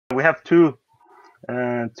we have two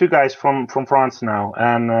guys from France now,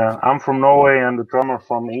 and I'm from Norway, and the drummer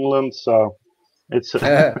from England. So it's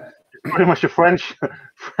pretty much a French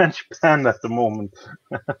band at the moment.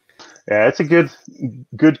 Yeah, it's a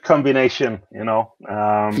good combination, you know.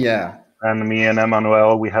 Yeah. And me and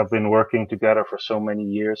Emmanuelle, we have been working together for so many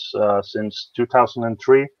years, since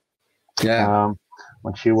 2003. Yeah.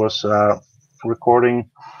 When she was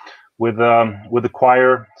recording with the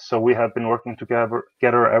choir, so we have been working together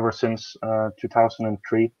ever since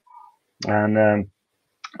 2003. And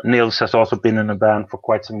Niels has also been in the band for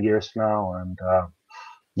quite some years now, and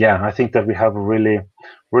yeah, I think that we have a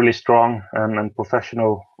really strong and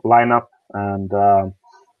professional lineup, and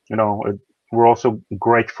you know, we're also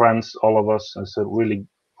great friends, all of us. It's a really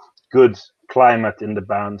good climate in the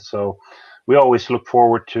band, so we always look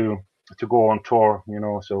forward to go on tour, you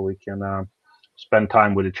know, so we can spend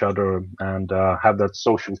time with each other and have that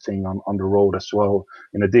social thing on the road as well,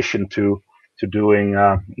 in addition to doing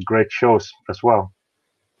great shows as well.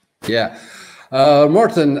 Yeah.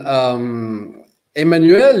 Morten,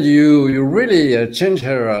 Emmanuelle, you really changed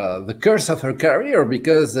the course of her career,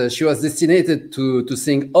 because she was destined to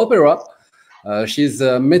sing opera. She's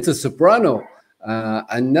a mezzo soprano,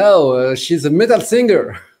 and now she's a metal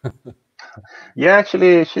singer. Yeah,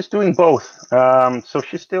 actually, she's doing both. So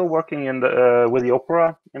she's still working in with the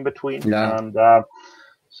opera in between, yeah. And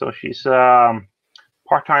so she's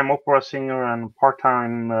part-time opera singer and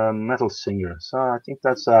part-time metal singer. So I think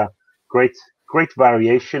that's a great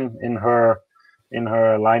variation in her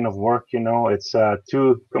line of work. You know, it's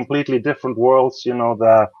two completely different worlds. You know,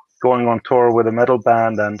 the going on tour with a metal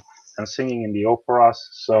band and singing in the operas.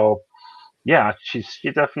 So yeah, she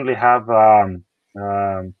definitely have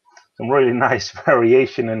some really nice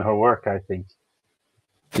variation in her work, I think.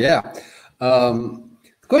 Yeah. The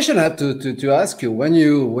question I have to ask you, when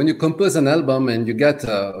you compose an album and you get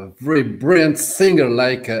a very brilliant singer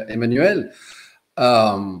like Emmanuelle,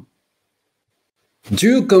 do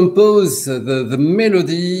you compose the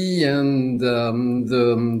melody and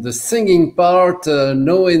the singing part,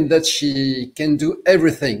 knowing that she can do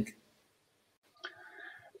everything?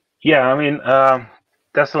 Yeah, I mean,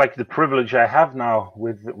 that's like the privilege I have now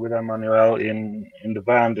with Emmanuelle in the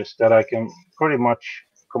band, is that I can pretty much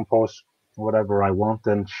compose whatever I want,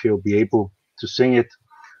 and she'll be able to sing it.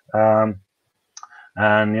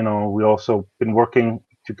 And you know, we also been working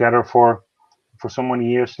together for so many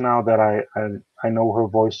years now that I know her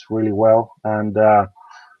voice really well, and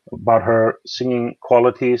about her singing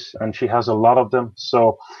qualities, and she has a lot of them.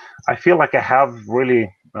 So I feel like I have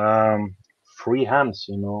really free hands,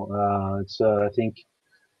 you know. It's I think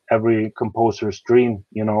every composer's dream,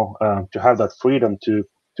 you know, to have that freedom to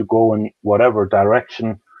go in whatever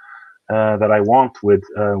direction that I want with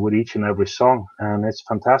each and every song, and it's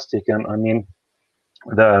fantastic. And I mean,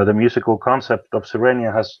 the musical concept of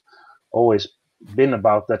Sirenia has always been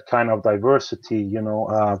about that kind of diversity, you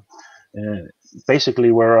know.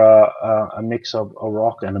 Basically, we're a mix of a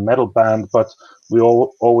rock and a metal band, but we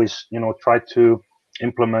always, you know, try to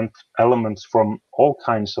implement elements from all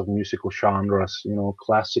kinds of musical genres, you know,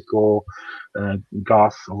 classical,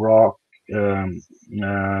 goth, rock, even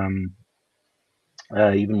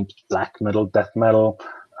black metal, death metal,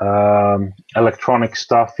 electronic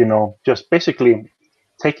stuff, you know, just basically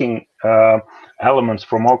taking elements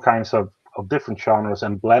from all kinds of different genres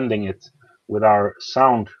and blending it with our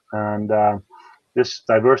sound, and this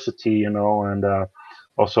diversity, you know, and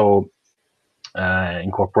also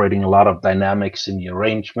incorporating a lot of dynamics in the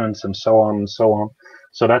arrangements and so on and so on.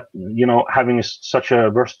 So that, you know, having such a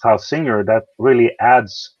versatile singer, that really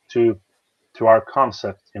adds to our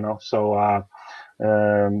concept, you know. So I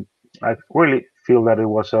really feel that it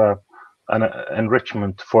was an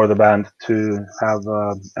enrichment for the band to have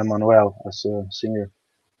Emmanuelle as a singer.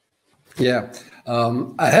 Yeah,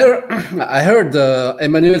 I heard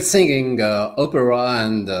Emmanuelle singing opera,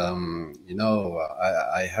 and you know,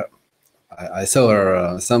 I saw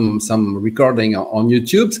her some recording on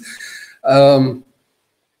YouTube.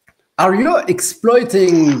 Are you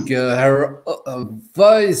exploiting her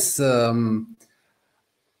voice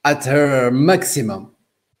at her maximum?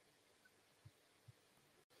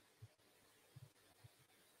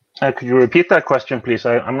 Could you repeat that question, please?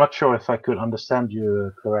 I'm not sure if I could understand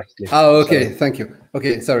you correctly. Oh, okay. Sorry. Thank you.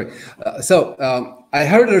 Okay, sorry. So I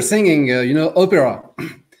heard her singing, you know, opera.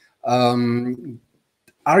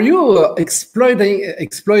 Are you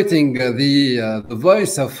exploiting the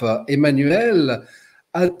voice of Emmanuelle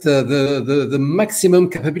at the maximum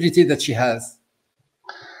capability that she has?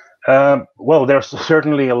 Well, there's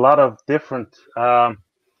certainly a lot of different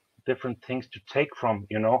things to take from,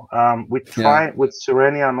 you know. We try with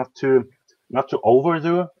Sirenia not to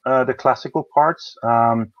overdo the classical parts.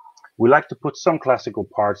 We like to put some classical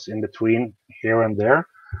parts in between here and there,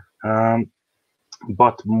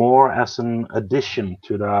 but more as an addition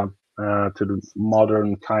to the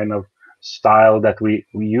modern kind of style that we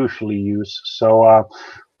usually use. So,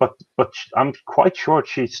 but I'm quite sure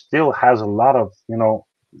she still has a lot of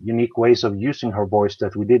unique ways of using her voice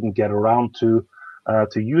that we didn't get around to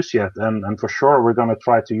use yet, and for sure we're going to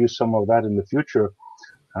try to use some of that in the future.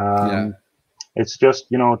 It's just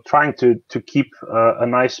trying to keep a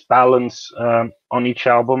nice balance on each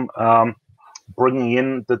album, bringing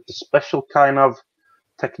in the special kind of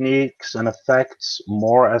techniques and effects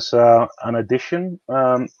more as an addition,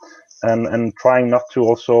 and trying not to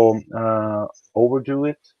also overdo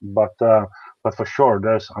it. But for sure,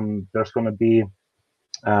 there's going to be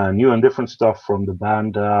new and different stuff from the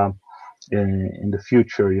band in the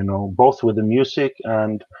future. Both with the music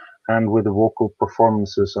and with the vocal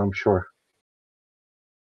performances, I'm sure.